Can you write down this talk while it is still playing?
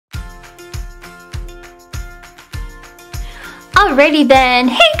Alrighty then.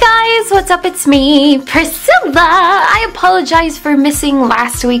 Hey guys, what's up? It's me, Priscilla. I apologize for missing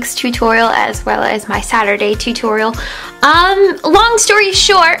last week's tutorial as well as my Saturday tutorial. Long story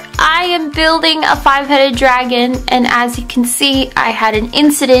short, I am building a 5-headed dragon, and as you can see, I had an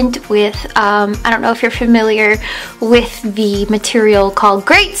incident with, I don't know if you're familiar with the material called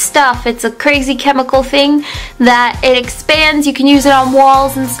Great Stuff. It's a crazy chemical thing that it expands. You can use it on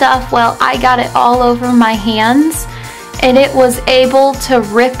walls and stuff. Well, I got it all over my hands, and it was able to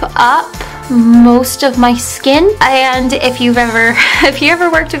rip up most of my skin. And if you ever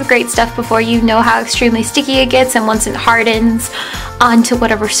worked with Great Stuff before, you know how extremely sticky it gets, and once it hardens onto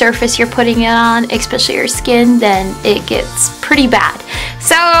whatever surface you're putting it on, especially your skin, then it gets pretty bad.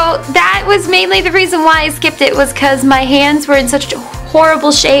 So that was mainly the reason why I skipped it, was because my hands were in such a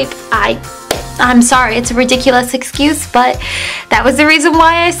horrible shape. I'm sorry, it's a ridiculous excuse, but that was the reason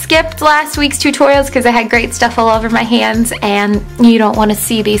why I skipped last week's tutorials, because I had Great Stuff all over my hands, and you don't want to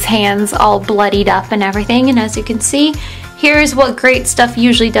see these hands all bloodied up and everything. And as you can see, here's what Great Stuff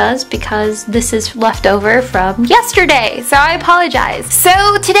usually does, because this is left over from yesterday, so I apologize. So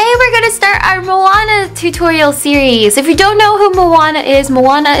today we're going to start our Moana tutorial series. If you don't know who Moana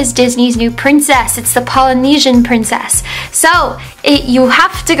is Disney's new princess. It's the Polynesian princess. So you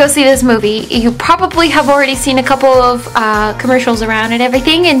have to go see this movie. You probably have already seen a couple of commercials around and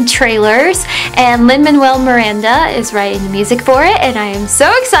everything, and trailers, and Lin-Manuel Miranda is writing the music for it, and I am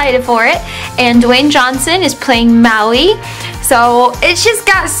so excited for it. And Dwayne Johnson is playing Maui. So it's just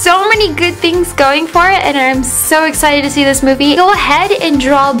got so many good things going for it, and I'm so excited to see this movie. Go ahead and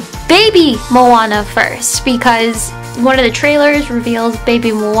draw baby Moana first, because one of the trailers reveals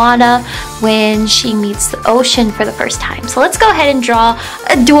baby Moana when she meets the ocean for the first time. So let's go ahead and draw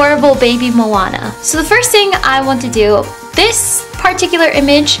adorable baby Moana. So the first thing I want to do, this particular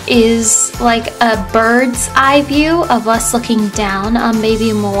image is like a bird's eye view of us looking down on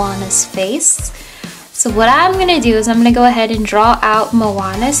baby Moana's face. So what I'm going to do is I'm going to go ahead and draw out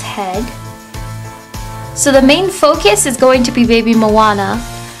Moana's head. So the main focus is going to be baby Moana,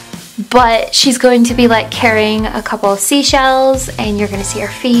 but she's going to be like carrying a couple of seashells, and you're going to see her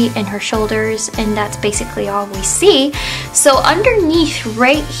feet and her shoulders, and that's basically all we see. So underneath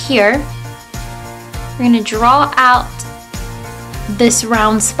right here, we're going to draw out this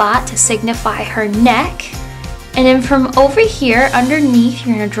round spot to signify her neck. And then from over here underneath,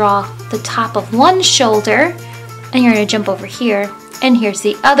 you're going to draw the top of one shoulder, and you're going to jump over here, and here's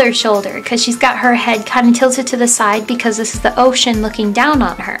the other shoulder, because she's got her head kind of tilted to the side because this is the ocean looking down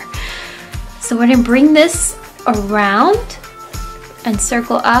on her. So we're going to bring this around and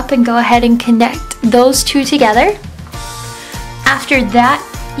circle up and go ahead and connect those two together. After that,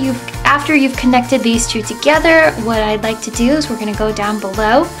 after you've connected these two together, what I'd like to do is we're going to go down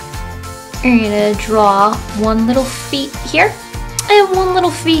below. You're going to draw one little feet here and one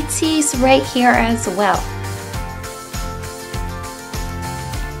little feetsies right here as well.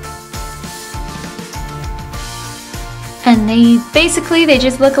 And they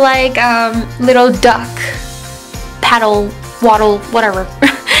just look like little duck, paddle, waddle, whatever.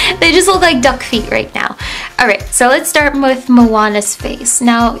 They just look like duck feet right now. Alright, so let's start with Moana's face.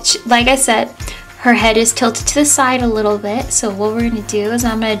 Now, like I said, her head is tilted to the side a little bit, so what we're going to do is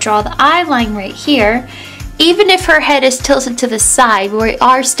I'm going to draw the eye line right here. Even if her head is tilted to the side, we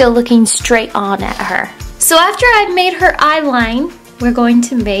are still looking straight on at her. So after I've made her eye line, we're going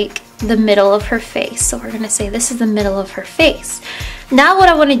to make the middle of her face. So we're going to say this is the middle of her face. Now what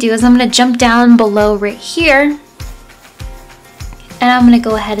I want to do is I'm going to jump down below right here, and I'm going to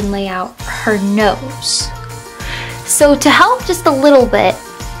go ahead and lay out her nose. So to help just a little bit,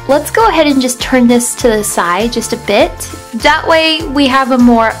 let's go ahead and just turn this to the side just a bit. That way we have a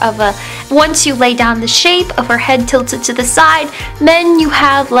more of a, once you lay down the shape of her head tilted to the side, then you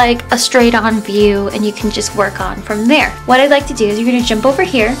have like a straight on view, and you can just work on from there. What I'd like to do is you're going to jump over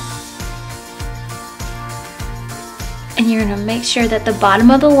here, and you're going to make sure that the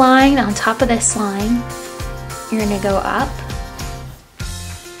bottom of the line on top of this line, you're going to go up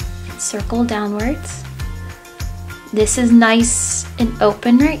and circle downwards. This is nice and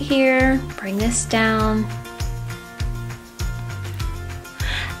open right here. Bring this down.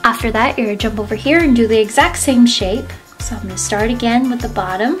 After that, you're going to jump over here and do the exact same shape. So I'm going to start again with the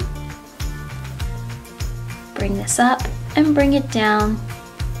bottom. Bring this up and bring it down.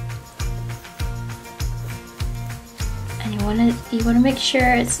 And you want to make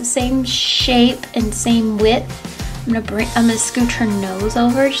sure it's the same shape and same width. I'm going to scoot her nose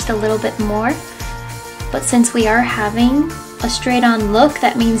over just a little bit more. But since we are having a straight on look,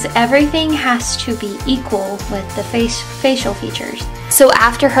 that means everything has to be equal with the facial features. So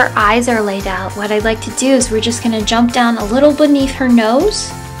after her eyes are laid out, what I'd like to do is we're just gonna jump down a little beneath her nose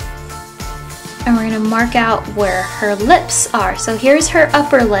and we're gonna mark out where her lips are. So here's her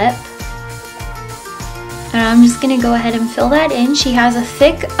upper lip. And I'm just gonna go ahead and fill that in. She has a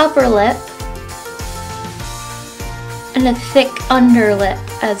thick upper lip and a thick underlip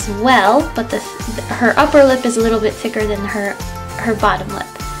as well, but her upper lip is a little bit thicker than her bottom lip.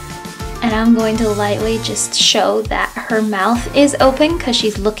 And I'm going to lightly just show that her mouth is open because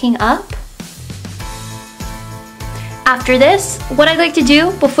she's looking up. After this, what I'd like to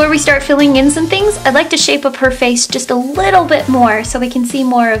do before we start filling in some things, I'd like to shape up her face just a little bit more so we can see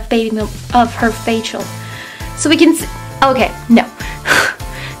more of her facial. So we can see, okay, no.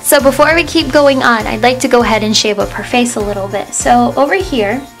 So before we keep going on, I'd like to go ahead and shape up her face a little bit. So over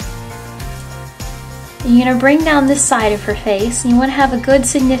here, you're gonna bring down this side of her face. You wanna have a good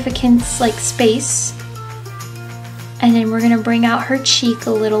significance, like space. And then we're gonna bring out her cheek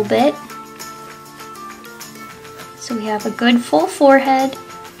a little bit. So we have a good full forehead,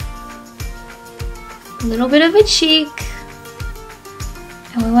 a little bit of a cheek,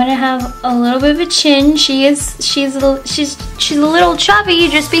 and we want to have a little bit of a chin. She's a little chubby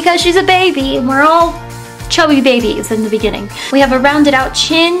just because she's a baby, and we're all chubby babies in the beginning. We have a rounded out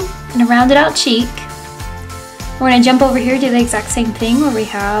chin and a rounded out cheek. We're going to jump over here, do the exact same thing where we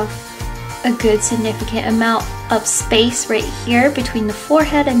have a good significant amount of space right here between the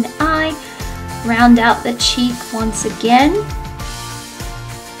forehead and the eye. Round out the cheek once again.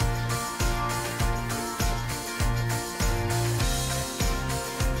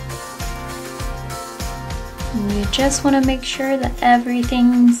 And you just want to make sure that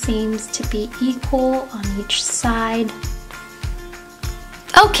everything seems to be equal on each side.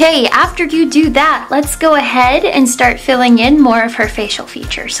 Okay, after you do that, let's go ahead and start filling in more of her facial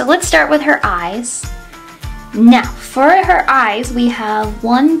features. So let's start with her eyes. Now, for her eyes, we have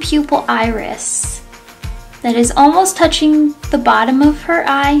one pupil iris that is almost touching the bottom of her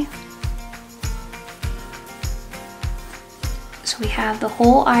eye. So we have the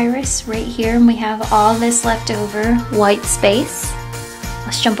whole iris right here, and we have all this leftover white space.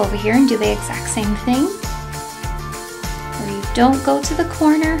 Let's jump over here and do the exact same thing. Where you don't go to the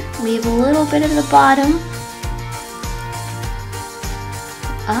corner, leave a little bit at the bottom.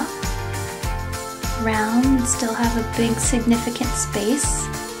 Up. Round, still have a big significant space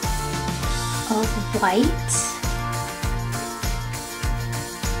of white.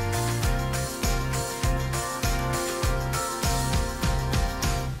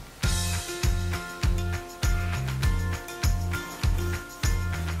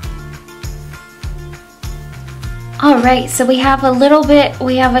 Alright, so we have a little bit,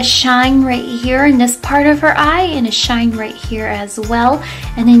 we have a shine right here in this part of her eye and a shine right here as well.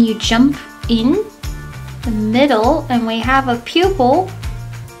 And then you jump in the middle and we have a pupil.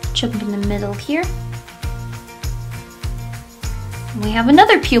 Jump in the middle here. And we have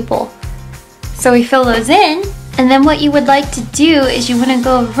another pupil. So we fill those in, and then what you would like to do is you want to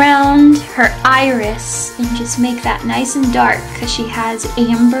go around her iris and just make that nice and dark because she has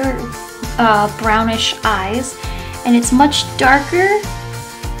amber brownish eyes, and it's much darker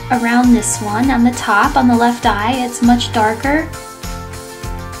around this one on the top, on the left eye. It's much darker.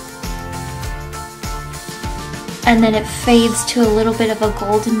 And then it fades to a little bit of a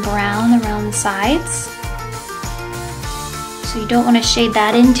golden brown around the sides. So you don't want to shade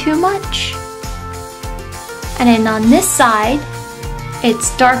that in too much. And then on this side,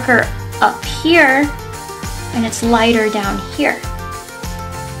 it's darker up here and it's lighter down here.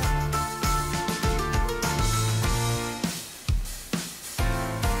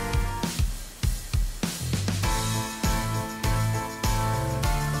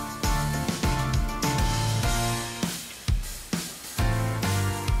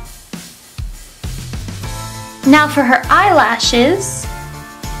 Now for her eyelashes,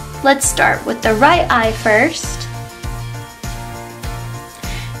 let's start with the right eye first.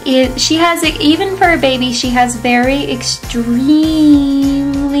 She has, even for a baby, she has very extremely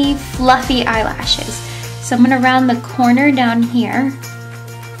fluffy eyelashes. So I'm going to round the corner down here.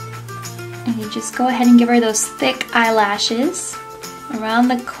 And you just go ahead and give her those thick eyelashes around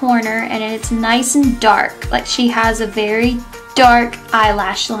the corner, and it's nice and dark. Like she has a very dark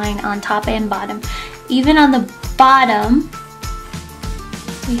eyelash line on top and bottom. Even on the bottom,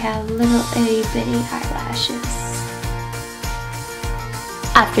 we have little itty bitty eyelashes.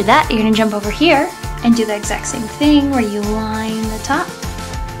 After that, you're gonna jump over here and do the exact same thing where you line the top.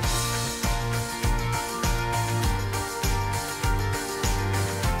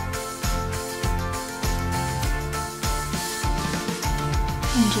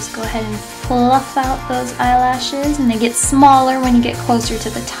 go ahead and fluff out those eyelashes, and they get smaller when you get closer to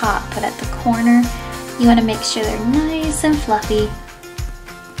the top, but at the corner you want to make sure they're nice and fluffy.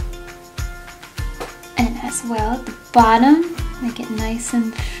 And as well at the bottom, make it nice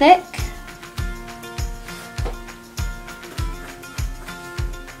and thick.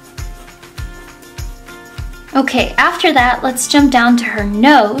 Okay, after that, let's jump down to her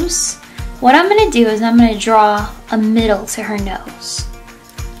nose. What I'm going to do is I'm going to draw a middle to her nose.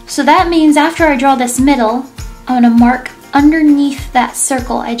 So that means after I draw this middle, I'm going to mark underneath that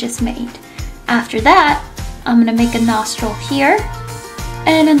circle I just made. After that, I'm going to make a nostril here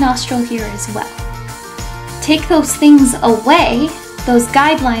and a nostril here as well. Take those things away, those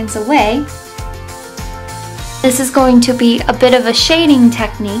guidelines away. This is going to be a bit of a shading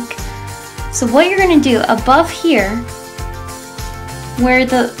technique. So what you're going to do above here, where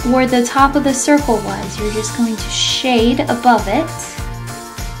the top of the circle was, you're just going to shade above it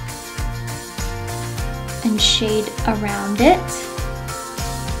and shade around it.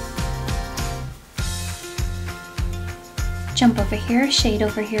 Jump over here, shade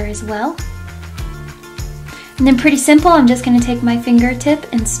over here as well. And then pretty simple, I'm just going to take my fingertip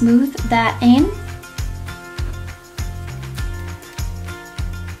and smooth that in.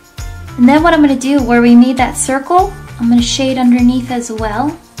 And then what I'm going to do, where we made that circle, I'm going to shade underneath as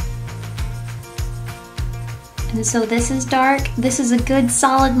well. And so this is dark, this is a good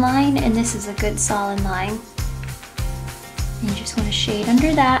solid line, and this is a good solid line. And you just want to shade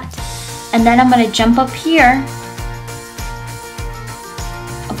under that. And then I'm going to jump up here,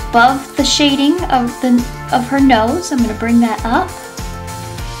 above the shading of her nose. I'm going to bring that up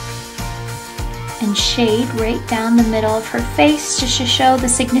and shade right down the middle of her face just to show the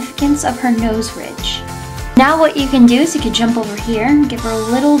significance of her nose ridge. Now what you can do is you can jump over here and give her a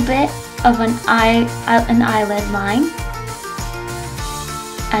little bit of an eyelid line,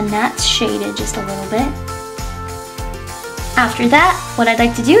 and that's shaded just a little bit. After that, what I'd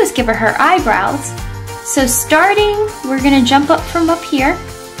like to do is give her eyebrows. So starting, we're going to jump up from up here.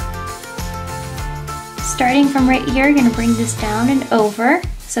 Starting from right here, you're going to bring this down and over.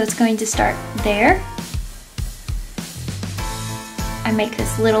 So it's going to start there. I make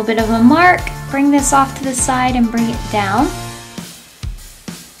this little bit of a mark, bring this off to the side and bring it down.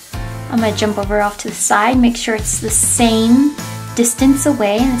 I'm going to jump over off to the side, make sure it's the same distance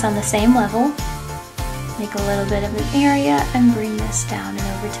away and it's on the same level. Make a little bit of an area and bring this down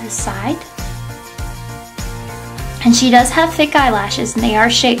and over to the side. And she does have thick eyelashes and they are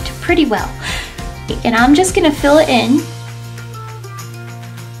shaped pretty well. And I'm just going to fill it in.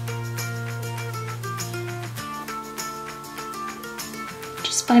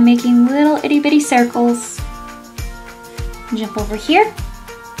 Just by making little itty bitty circles. Jump over here.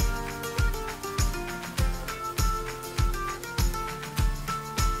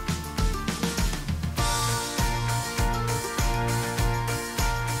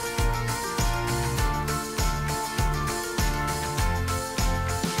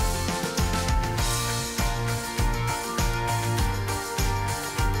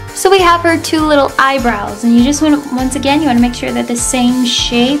 So we have her two little eyebrows, and you just want to, once again, you want to make sure they're the same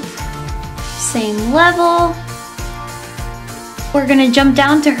shape, same level. We're going to jump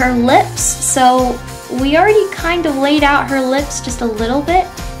down to her lips. So we already kind of laid out her lips just a little bit.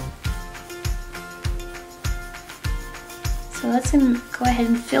 So let's go ahead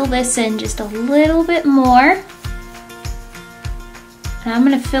and fill this in just a little bit more. And I'm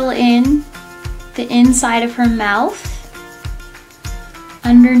going to fill in the inside of her mouth.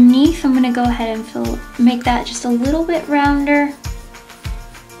 Underneath, I'm going to go ahead and make that just a little bit rounder.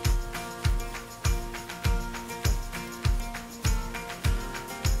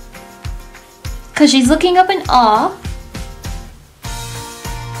 Because she's looking up in awe.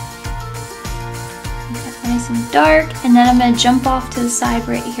 Make that nice and dark. And then I'm going to jump off to the side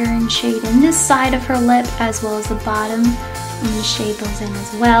right here and shade in this side of her lip as well as the bottom. I'm going to shade those in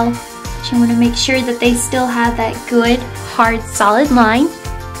as well. You want to make sure that they still have that good, hard, solid line.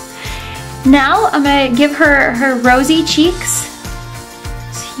 Now I'm going to give her rosy cheeks.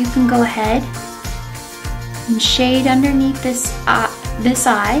 So you can go ahead and shade underneath this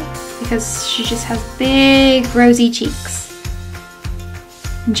eye because she just has big rosy cheeks.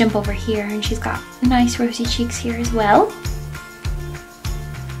 And jump over here and she's got nice rosy cheeks here as well.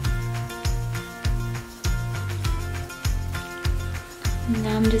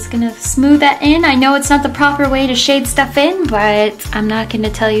 Now I'm just going to smooth that in. I know it's not the proper way to shade stuff in, but I'm not going to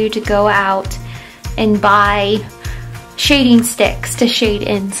tell you to go out and buy shading sticks to shade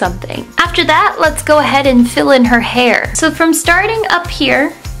in something. After that, let's go ahead and fill in her hair. So from starting up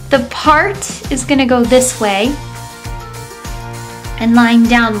here, the part is going to go this way. and lying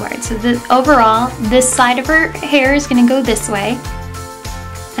downward. So overall, this side of her hair is gonna go this way,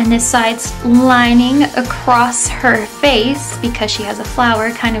 and this side's lining across her face because she has a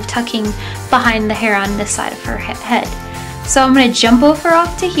flower kind of tucking behind the hair on this side of her head. So I'm gonna jump over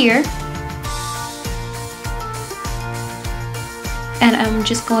off to here, and I'm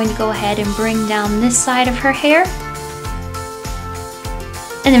just going to go ahead and bring down this side of her hair.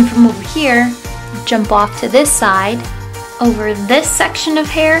 And then from over here, jump off to this side, over this section of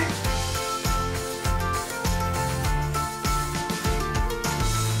hair.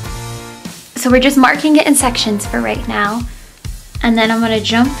 So we're just marking it in sections for right now. And then I'm gonna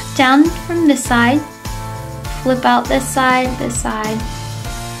jump down from this side, flip out this side,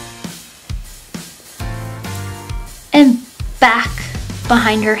 and back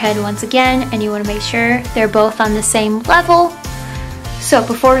behind her head once again. And you wanna make sure they're both on the same level. So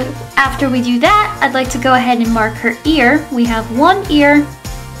after we do that, I'd like to go ahead and mark her ear. We have one ear.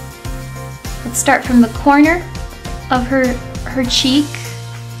 Let's start from the corner of her cheek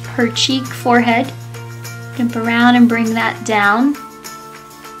forehead. Jump around and bring that down.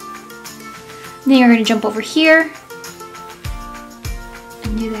 Then you're gonna jump over here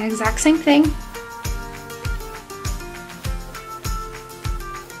and do the exact same thing.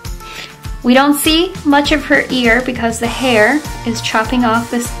 We don't see much of her ear because the hair is chopping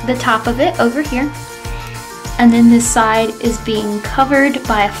off the top of it over here. And then this side is being covered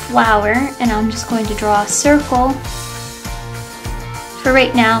by a flower, and I'm just going to draw a circle for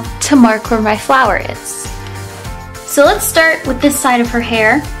right now to mark where my flower is. So let's start with this side of her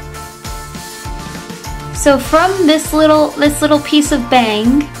hair. So from this little piece of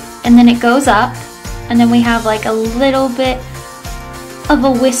bang, and then it goes up, and then we have like a little bit of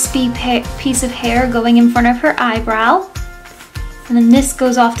a wispy piece of hair going in front of her eyebrow, and then this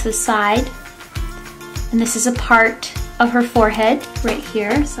goes off to the side, and this is a part of her forehead right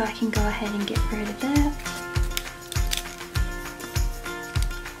here, so I can go ahead and get rid of that.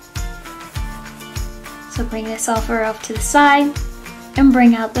 So bring this over off to the side and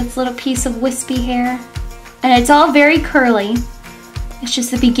bring out this little piece of wispy hair, and it's all very curly. It's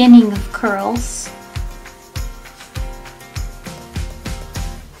just the beginning of curls.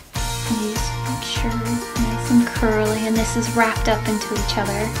 Nice and curly, and this is wrapped up into each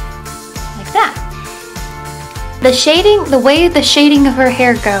other like that. The way the shading of her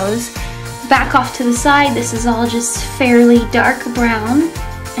hair goes, back off to the side, this is all just fairly dark brown,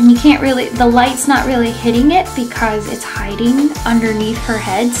 and you can't really, the light's not really hitting it because it's hiding underneath her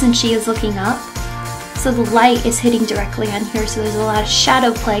head since she is looking up. So the light is hitting directly on here, so there's a lot of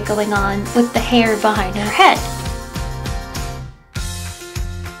shadow play going on with the hair behind her head.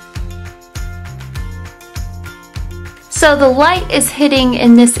 So the light is hitting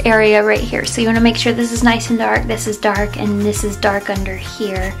in this area right here. So you want to make sure this is nice and dark, this is dark, and this is dark under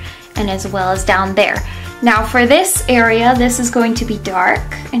here, and as well as down there. Now for this area, this is going to be dark,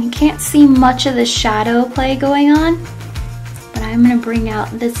 and you can't see much of the shadow play going on, but I'm going to bring out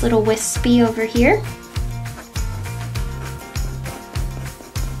this little wispy over here.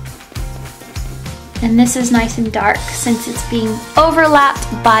 And this is nice and dark since it's being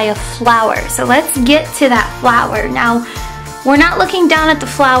overlapped by a flower. So let's get to that flower. Now, we're not looking down at the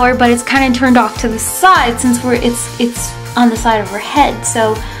flower, but it's kind of turned off to the side since it's on the side of her head.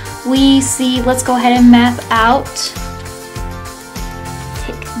 So we see, let's go ahead and map out.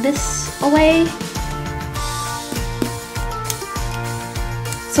 Take this away.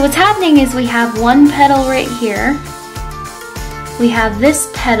 So what's happening is we have one petal right here. We have this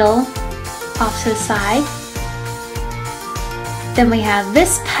petal off to the side. Then we have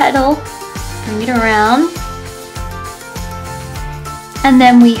this petal, bring it around. And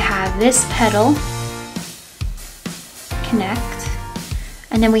then we have this petal, connect.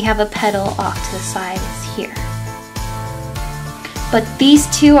 And then we have a petal off to the side here. But these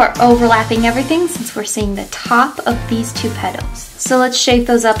two are overlapping everything since we're seeing the top of these two petals. So let's shape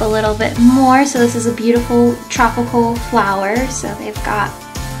those up a little bit more. So this is a beautiful tropical flower. So they've got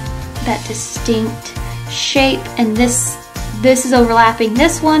that distinct shape, and this is overlapping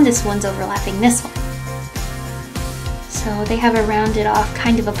this one's overlapping this one. So they have a rounded off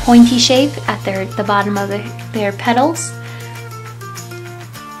kind of a pointy shape at the bottom of their petals.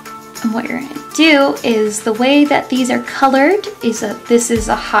 And what you're going to do is, the way that these are colored is this is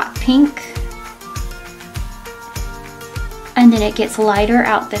a hot pink, and then it gets lighter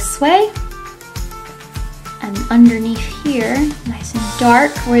out this way. And underneath here, nice and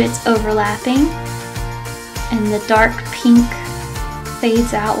dark where it's overlapping, and the dark pink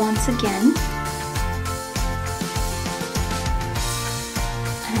fades out once again.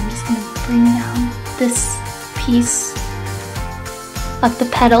 And I'm just going to bring down this piece of the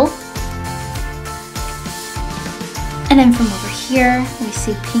petal. And then from over here, we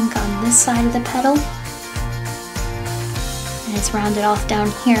see pink on this side of the petal. And it's rounded off down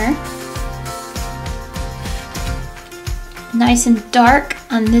here. Nice and dark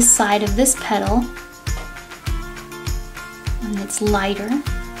on this side of this petal. And it's lighter.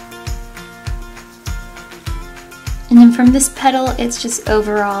 And then from this petal, it's just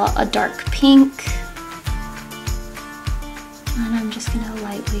overall a dark pink. And I'm just gonna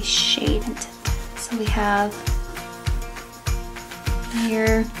lightly shade into it. So we have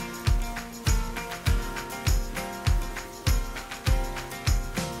here.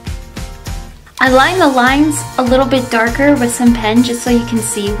 I line the lines a little bit darker with some pen just so you can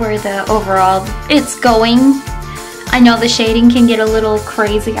see where the overall it's going. I know the shading can get a little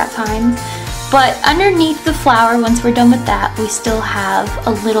crazy at times, but underneath the flower, once we're done with that, we still have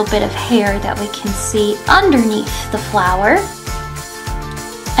a little bit of hair that we can see underneath the flower.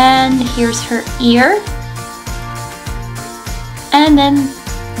 And here's her ear. And then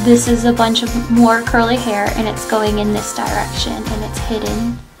this is a bunch of more curly hair, and it's going in this direction, and it's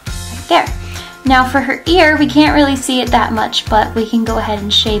hidden right there. Now for her ear, we can't really see it that much, but we can go ahead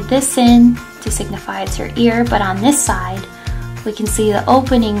and shade this in to signify it's her ear. But on this side, we can see the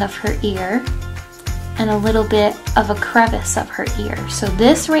opening of her ear and a little bit of a crevice of her ear. So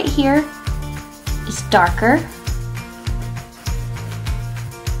this right here is darker,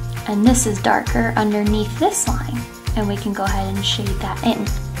 and this is darker underneath this line. And we can go ahead and shade that in.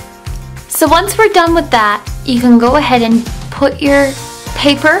 So once we're done with that, you can go ahead and put your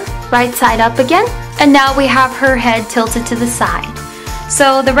paper right side up again. And now we have her head tilted to the side.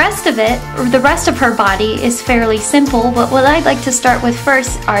 So the rest of it, or the rest of her body, is fairly simple, but what I'd like to start with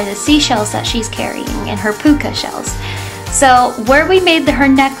first are the seashells that she's carrying and her puka shells. So where we made her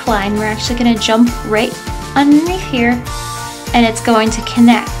neckline, we're actually gonna jump right underneath here, and it's going to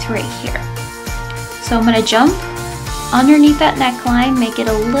connect right here. So I'm gonna jump underneath that neckline, make it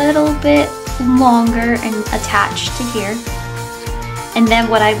a little bit longer and attached to here. And then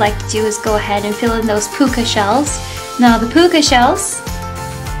what I'd like to do is go ahead and fill in those puka shells. Now the puka shells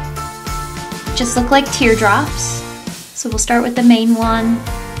just look like teardrops. So we'll start with the main one.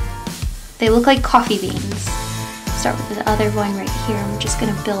 They look like coffee beans. Start with the other one right here. We're just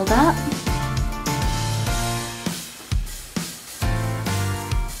gonna build up.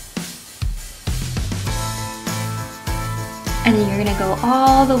 And then you're gonna go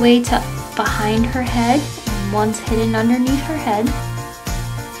all the way to behind her head, and one's hidden underneath her head.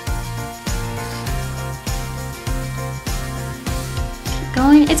 Keep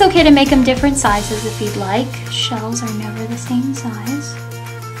going. It's okay to make them different sizes if you'd like. Shells are never the same size.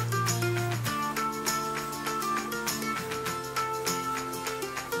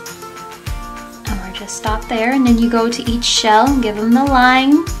 And we're just stop there, and then you go to each shell and give them the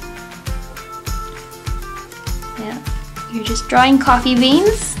line. You're just drawing coffee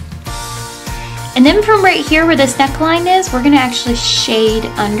beans. And then from right here where this neckline is, we're gonna actually shade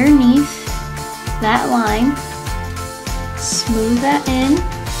underneath that line. Smooth that in.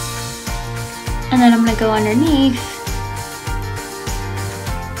 And then I'm gonna go underneath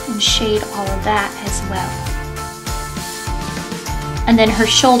and shade all of that as well. And then her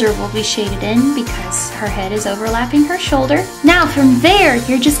shoulder will be shaded in because her head is overlapping her shoulder. Now from there,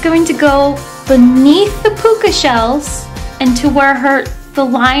 you're just going to go beneath the puka shells and to where the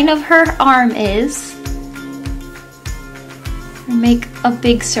line of her arm is, and make a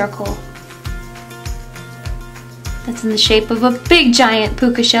big circle that's in the shape of a big giant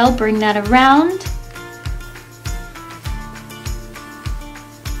puka shell. Bring that around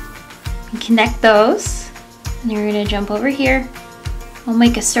and connect those. And you're gonna jump over here. We'll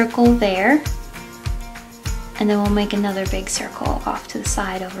make a circle there, and then we'll make another big circle off to the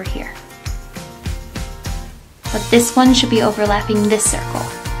side over here. But this one should be overlapping this circle.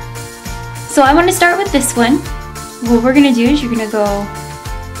 So I want to start with this one. What we're going to do is you're going to go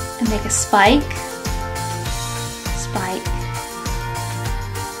and make a spike, spike,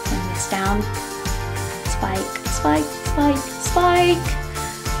 bring this down, spike, spike, spike,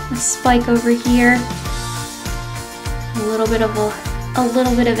 spike, a spike over here, a little bit of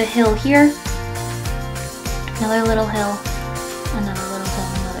a hill here, another little hill, another little hill.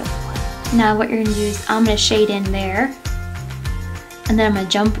 Now what you're going to do is I'm going to shade in there, and then I'm going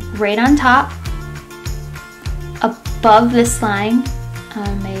to jump right on top above this line. I'm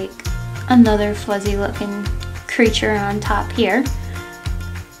going to make another fuzzy looking creature on top here.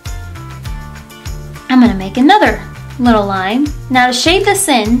 I'm going to make another little line. Now to shade this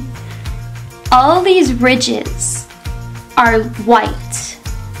in, all these ridges are white.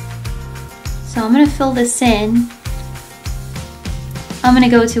 So I'm going to fill this in I'm gonna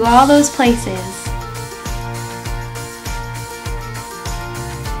go to all those places.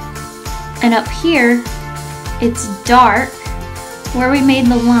 And up here, it's dark, where we made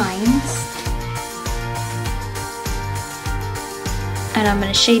the lines. And I'm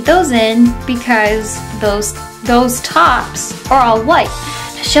gonna shade those in because those tops are all white.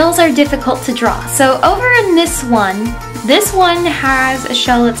 Shells are difficult to draw. So over in this one has a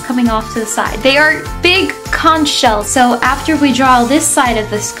shell that's coming off to the side. They are big conch shells. So after we draw this side of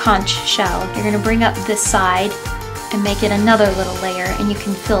this conch shell, you're gonna bring up this side and make it another little layer, and you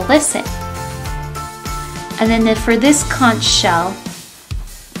can fill this in. And then for this conch shell,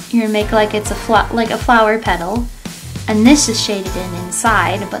 you're gonna make like it's a flower petal, and this is shaded in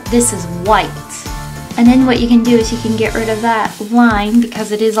inside, but this is white. And then what you can do is you can get rid of that line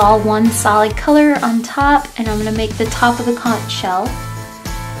because it is all one solid color on top, and I'm gonna make the top of the conch shell.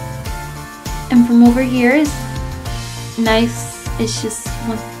 And from over here is nice, it's just,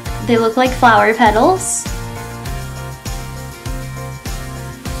 they look like flower petals.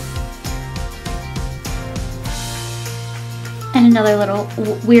 And another little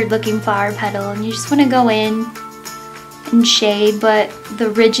weird looking flower petal, and you just want to go in and shade, but the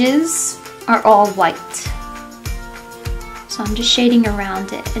ridges are all white. So I'm just shading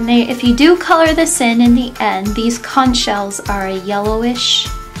around it. And if you do color this in the end, these conch shells are a yellowish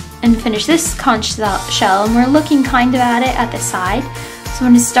and finish. This conch shell, and we're looking kind of at it at the side. So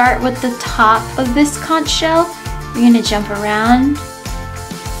I'm going to start with the top of this conch shell. You're going to jump around,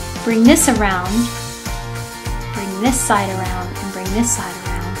 bring this around, bring this side around, and bring this side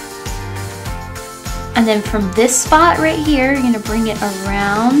around. And then from this spot right here, you're going to bring it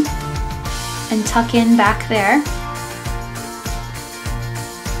around and tuck in back there.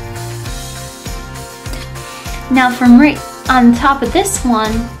 Now from right on top of this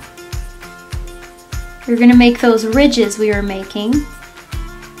one, you're going to make those ridges we were making.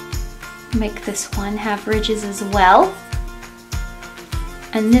 Make this one have ridges as well.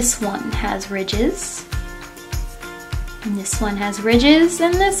 And this one has ridges. And this one has ridges,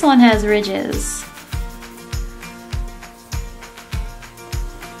 and this one has ridges.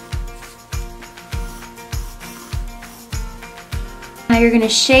 Now you're going to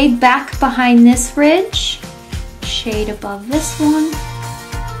shade back behind this ridge, shade above this one,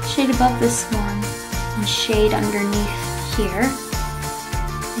 shade above this one, and shade underneath here.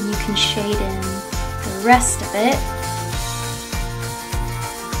 And you can shade in the rest of it.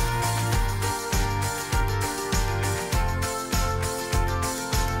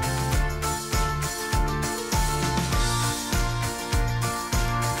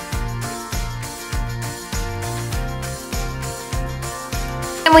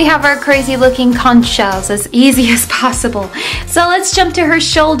 And we have our crazy looking conch shells as easy as possible. So let's jump to her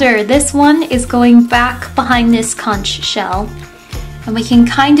shoulder. This one is going back behind this conch shell. And we can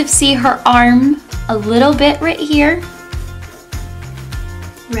kind of see her arm a little bit right here.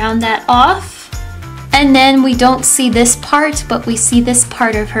 Round that off. And then we don't see this part, but we see this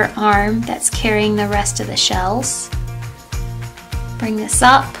part of her arm that's carrying the rest of the shells. Bring this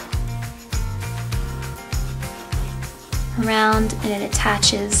up. Around, and it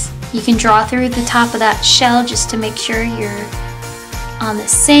attaches. You can draw through the top of that shell just to make sure you're on the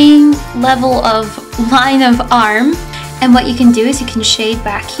same level of line of arm. And what you can do is you can shade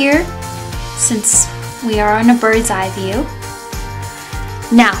back here since we are on a bird's eye view.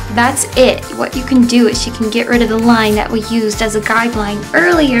 Now that's it. What you can do is you can get rid of the line that we used as a guideline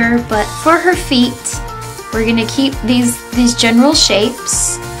earlier, but for her feet we're gonna keep these general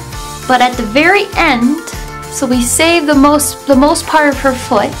shapes, but at the very end, so we save the most part of her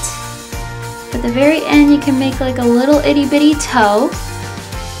foot. At the very end, you can make like a little itty bitty toe.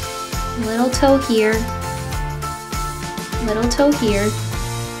 Little toe here. Little toe here.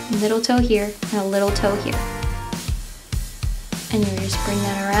 Little toe here. And a little toe here. And you just bring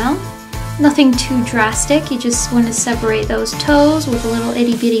that around. Nothing too drastic. You just want to separate those toes with little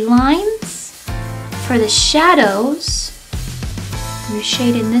itty bitty lines. For the shadows, you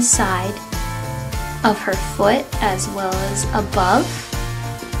shade in this side of her foot as well as above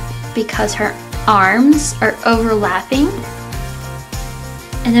because her arms are overlapping.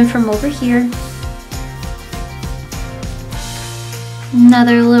 And then from over here,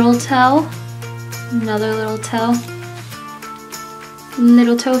 another little toe, another little toe,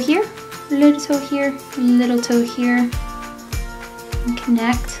 little toe here, little toe here, little toe here, and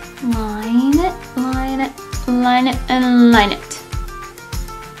connect, line it, line it, line it, and line it.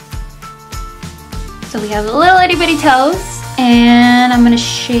 So we have little itty bitty toes, and I'm gonna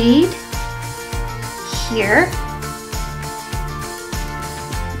shade here,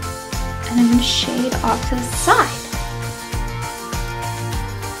 and I'm gonna shade off to the side.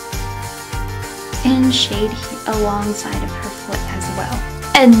 and shade alongside of her foot as well.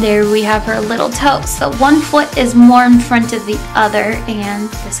 And there we have her little toe. So one foot is more in front of the other, and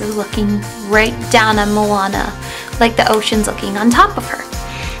this is looking right down on Moana, like the ocean's looking on top of her.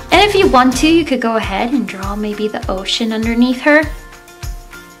 And if you want to, you could go ahead and draw maybe the ocean underneath her.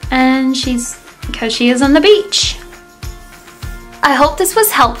 And because she is on the beach. I hope this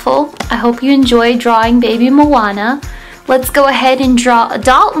was helpful. I hope you enjoyed drawing baby Moana. Let's go ahead and draw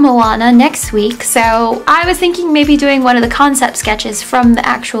adult Moana next week. So I was thinking maybe doing one of the concept sketches from the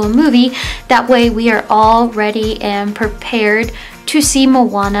actual movie. That way we are all ready and prepared to see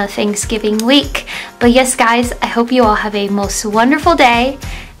Moana Thanksgiving week. But yes guys, I hope you all have a most wonderful day.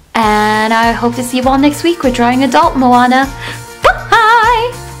 And I hope to see you all next week with drawing adult Moana.